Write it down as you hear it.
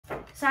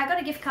So I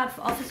got a gift card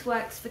for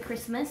Officeworks for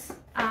Christmas.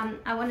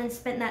 I went and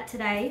spent that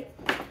today.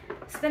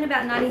 Spent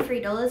about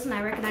 $93 and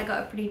I reckon I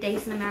got a pretty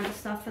decent amount of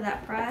stuff for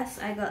that price.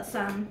 I got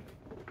some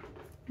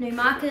new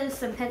markers,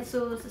 some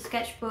pencils, a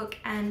sketchbook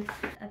and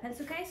a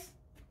pencil case.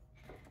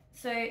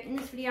 So in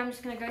this video I'm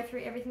just going to go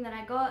through everything that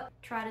I got,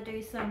 try to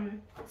do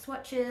some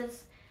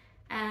swatches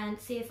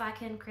and see if I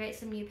can create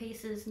some new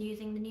pieces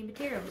using the new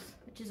materials,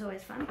 which is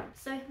always fun.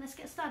 So let's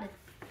get started.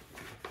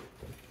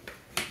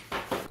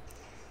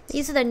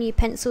 These are the new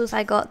pencils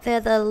I got. They're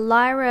the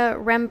Lyra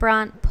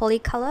Rembrant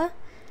Polycolor,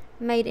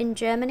 made in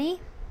Germany.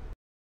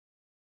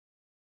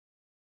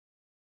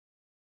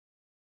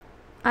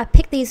 I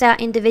picked these out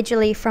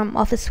individually from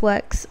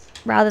Officeworks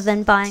rather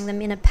than buying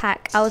them in a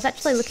pack. I was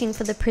actually looking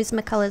for the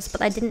prismacolors,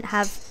 but I didn't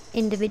have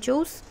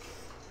individuals.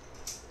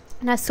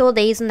 And I saw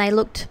these and they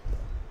looked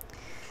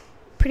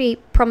pretty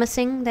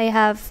promising. They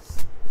have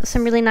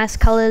some really nice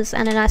colors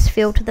and a nice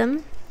feel to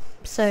them.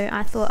 So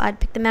I thought I'd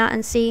pick them out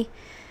and see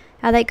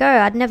how they go.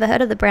 I'd never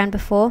heard of the brand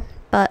before,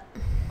 but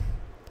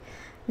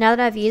now that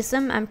I've used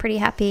them, I'm pretty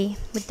happy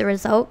with the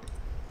result.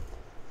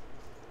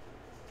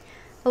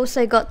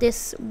 Also got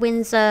this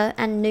Winsor &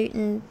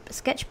 Newton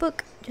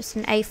sketchbook, just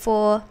an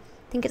A4, I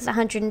think it's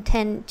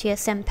 110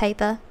 GSM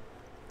paper.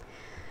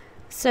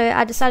 So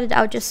I decided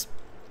I would just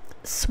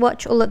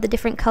swatch all of the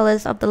different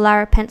colours of the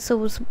Lyra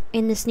pencils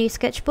in this new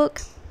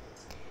sketchbook.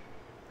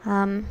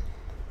 I'm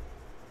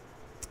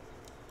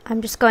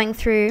just going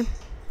through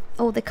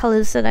all the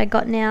colours that I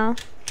got now.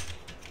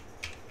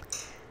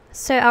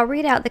 So I'll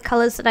read out the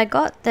colours that I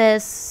got.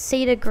 There's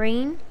cedar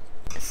green,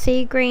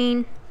 sea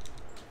green,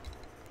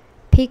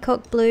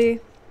 peacock blue,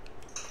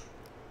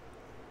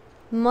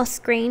 moss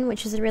green,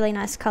 which is a really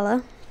nice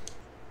colour,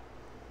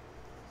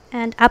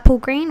 and apple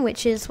green,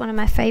 which is one of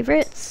my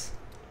favourites.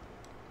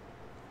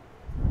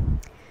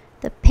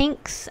 The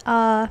pinks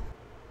are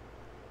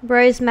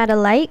rose madder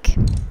lake,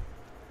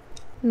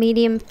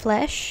 medium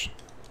flesh,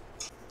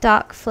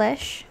 dark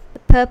flesh. The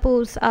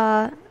purples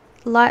are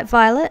light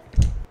violet.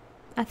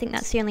 I think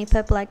that's the only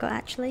purple I got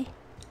actually.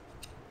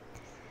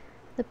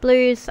 The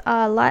blues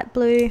are light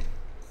blue,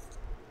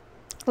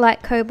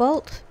 light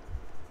cobalt.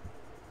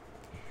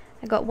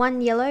 I got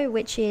one yellow,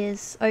 which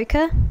is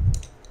ochre,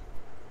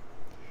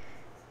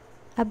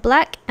 a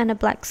black and a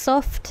black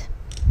soft.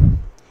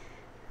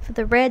 For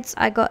the reds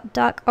I got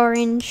dark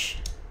orange,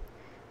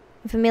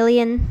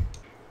 vermilion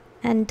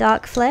and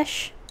dark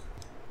flesh,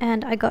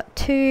 and I got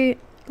two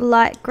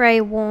light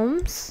grey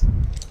warms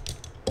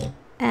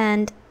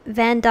and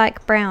Van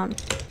Dyke brown.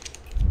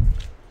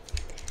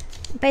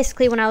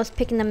 Basically when I was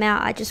picking them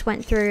out I just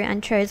went through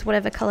and chose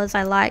whatever colours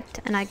I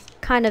liked, and I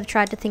kind of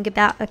tried to think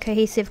about a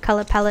cohesive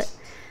colour palette,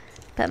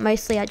 but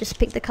mostly I just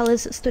picked the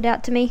colours that stood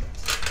out to me.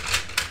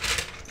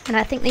 And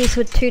I think these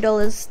were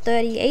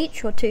 $2.30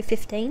 each or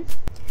 $2.15.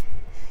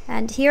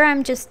 And here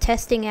I'm just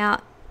testing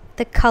out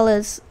the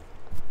colours.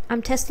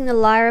 I'm testing the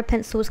Lyra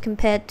pencils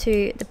compared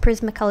to the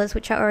Prismacolors,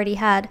 which I already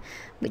had,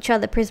 which are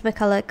the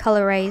Prismacolor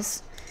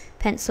colerase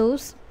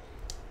pencils.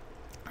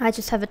 I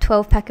just have a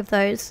 12 pack of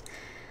those.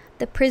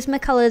 The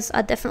Prismacolors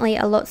are definitely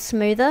a lot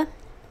smoother.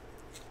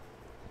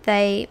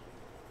 They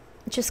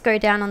just go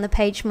down on the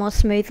page more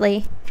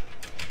smoothly,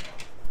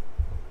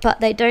 but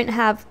they don't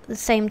have the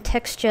same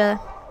texture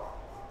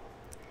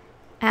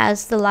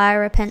as the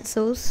Lyra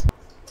pencils.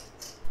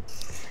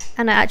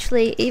 And I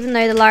actually, even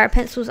though the Lyra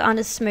pencils aren't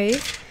as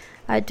smooth,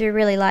 I do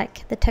really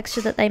like the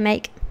texture that they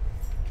make.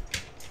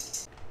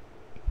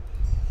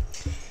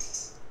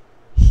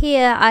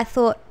 Here I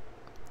thought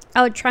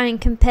I would try and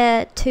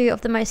compare two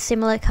of the most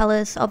similar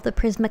colours of the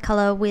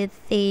Prismacolor with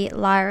the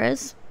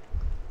Lyras.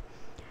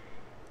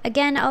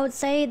 Again, I would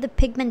say the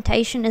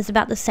pigmentation is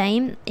about the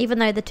same, even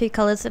though the two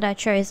colours that I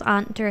chose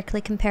aren't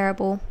directly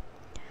comparable.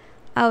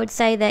 I would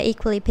say they're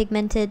equally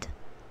pigmented.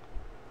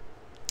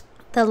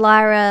 The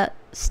Lyra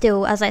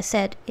still, as I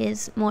said,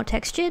 is more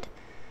textured,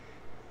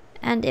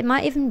 and it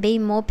might even be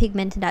more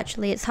pigmented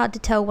actually. It's hard to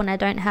tell when I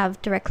don't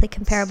have directly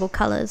comparable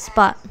colours,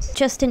 but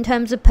just in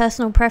terms of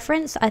personal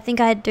preference, I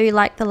think I do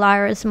like the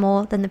Lyras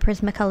more than the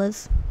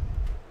Prismacolors.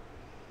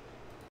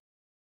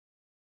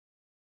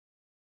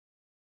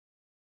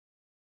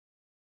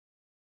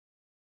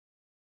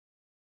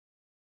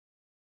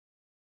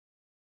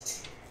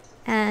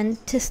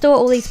 And to store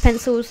all these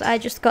pencils I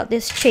just got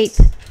this cheap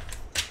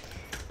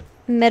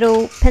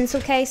metal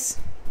pencil case.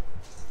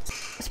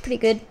 It's pretty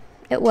good.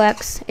 It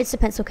works. It's a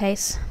pencil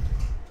case.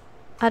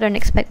 I don't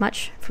expect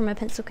much from a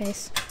pencil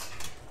case.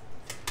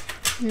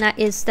 And that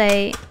is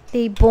the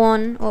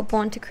Born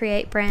to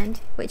Create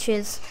brand, which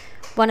is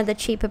one of the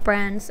cheaper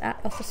brands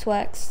at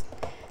Officeworks.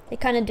 They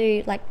kind of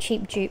do like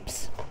cheap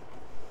dupes.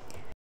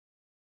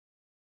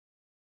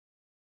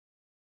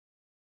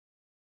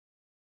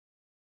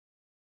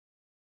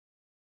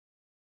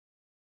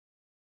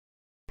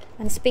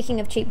 And speaking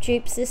of cheap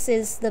dupes, this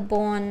is the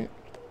Born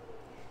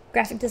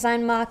graphic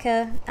design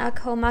marker,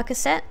 alcohol marker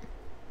set.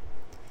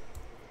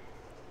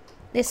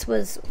 This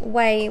was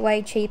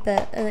way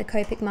cheaper than the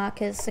Copic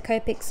markers. The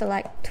Copics are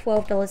like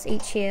 $12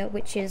 each here,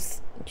 which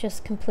is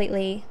just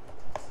completely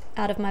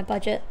out of my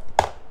budget.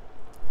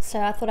 so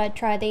I thought I'd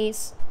try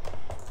these.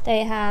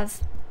 They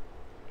have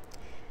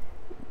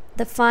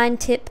the fine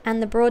tip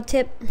and the broad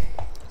tip,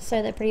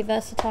 so they're pretty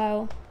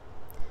versatile.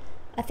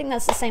 I think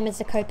that's the same as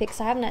the Copics.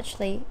 I haven't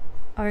actually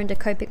owned a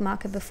Copic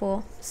marker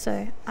before,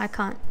 so I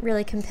can't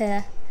really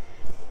compare,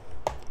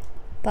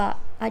 but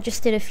I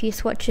just did a few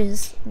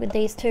swatches with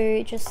these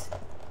two, just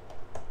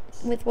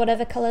with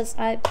whatever colours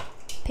I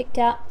picked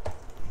out.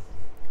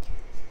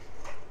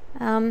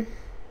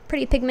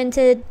 Pretty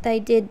pigmented.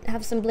 They did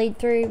have some bleed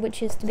through,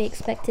 which is to be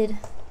expected,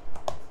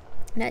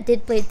 and it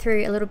did bleed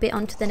through a little bit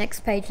onto the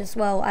next page as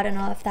well. I don't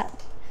know if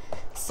that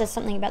says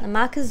something about the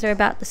markers or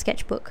about the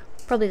sketchbook.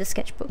 Probably the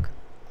sketchbook.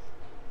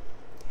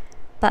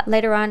 But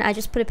later on I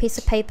just put a piece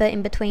of paper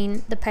in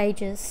between the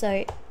pages,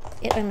 so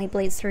it only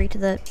bleeds through to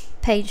the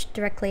page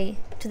directly,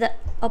 to the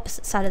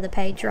opposite side of the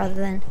page rather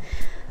than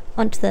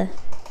onto the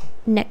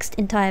next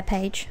entire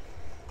page.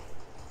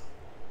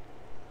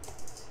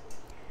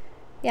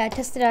 Yeah, I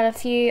tested out a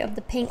few of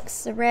the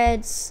pinks, the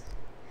reds.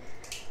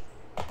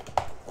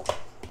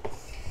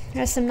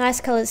 There's some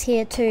nice colours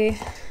here too.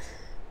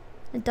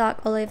 The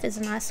dark olive is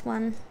a nice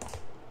one.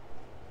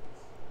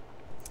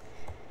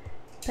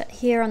 But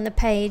here on the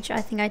page,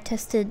 I think I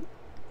tested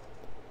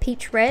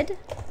peach red,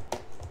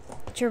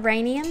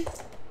 geranium,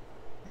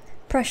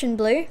 Prussian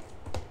blue,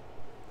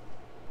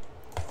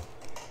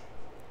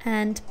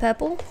 and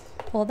purple,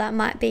 or that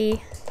might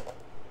be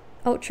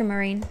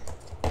ultramarine.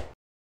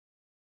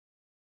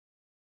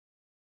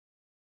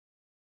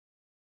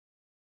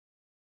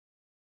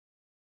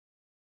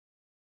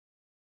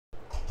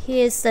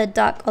 Here's the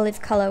dark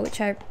olive colour, which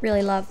I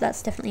really love.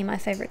 That's definitely my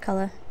favourite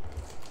colour.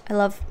 I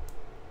love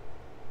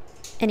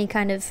any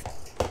kind of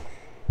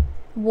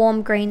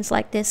warm greens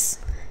like this.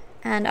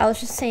 And I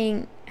was just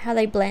seeing how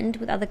they blend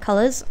with other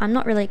colours. I'm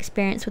not really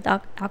experienced with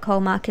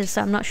alcohol markers,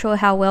 so I'm not sure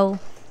how well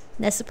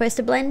they're supposed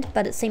to blend,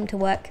 but it seemed to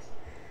work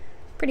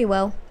pretty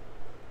well.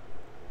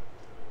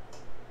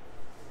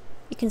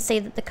 You can see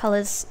that the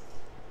colours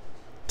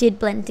did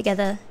blend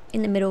together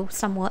in the middle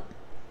somewhat.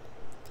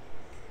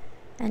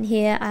 And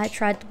here I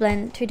tried to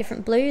blend two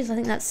different blues. I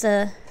think that's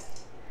a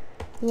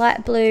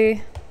light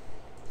blue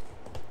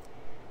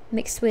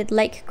mixed with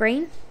lake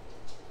green.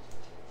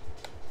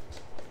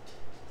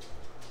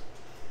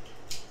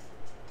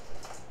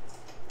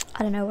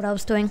 I don't know what I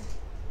was doing.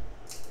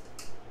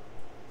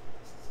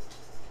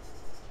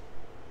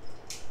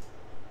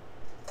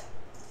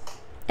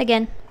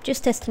 Again,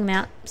 just testing them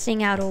out, seeing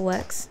how it all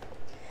works.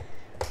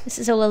 This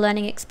is all a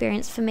learning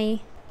experience for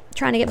me,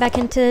 trying to get back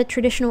into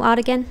traditional art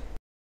again.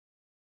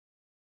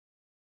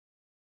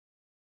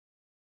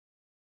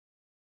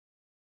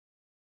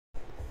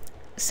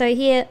 So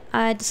here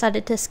I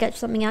decided to sketch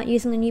something out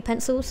using the new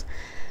pencils.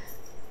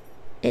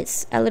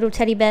 It's a little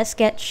teddy bear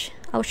sketch.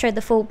 I'll show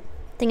the full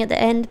thing at the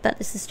end, but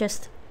this is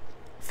just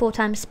 4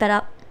 times sped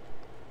up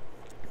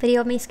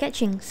video of me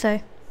sketching,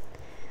 so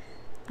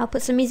I'll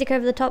put some music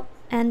over the top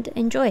and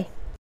enjoy.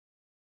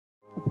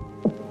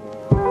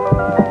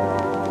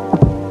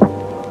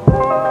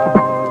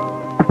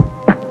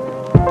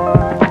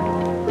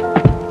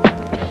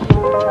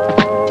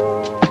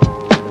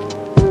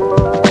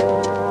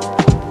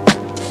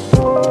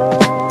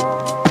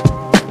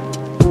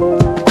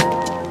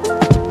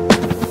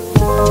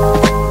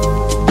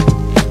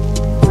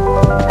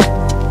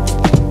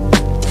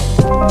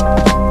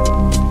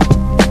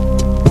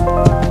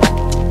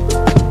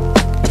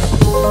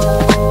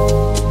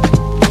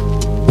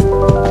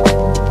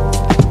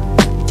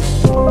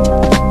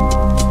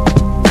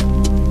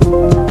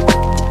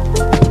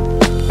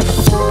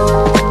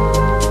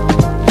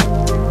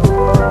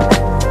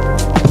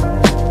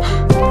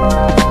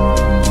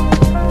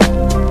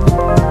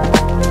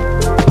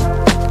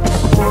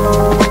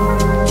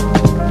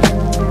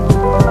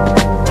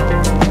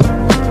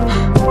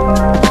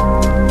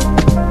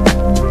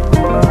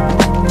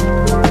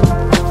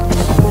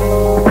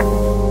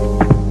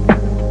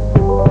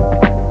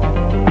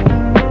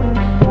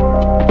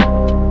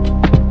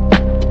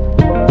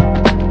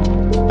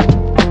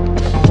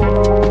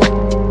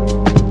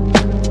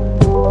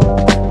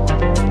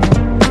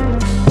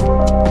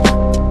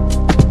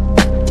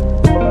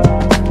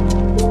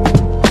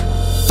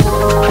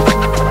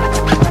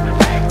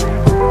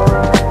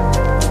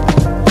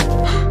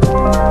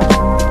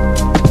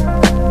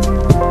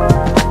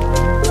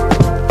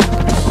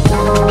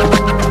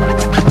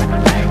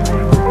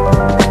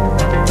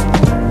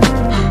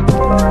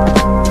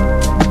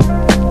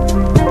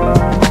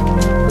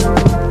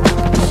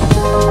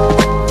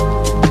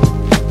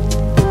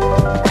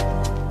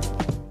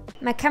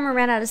 My camera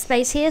ran out of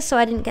space here, so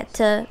I didn't get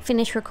to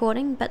finish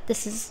recording, but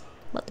this is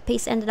what the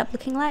piece ended up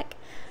looking like.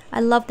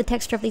 I love the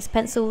texture of these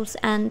pencils,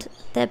 and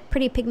they're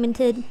pretty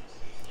pigmented.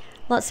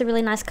 Lots of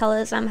really nice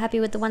colours. I'm happy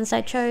with the ones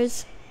I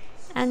chose.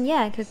 And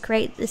yeah, I could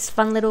create this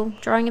fun little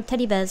drawing of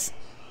teddy bears.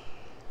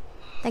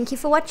 Thank you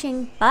for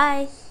watching.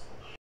 Bye!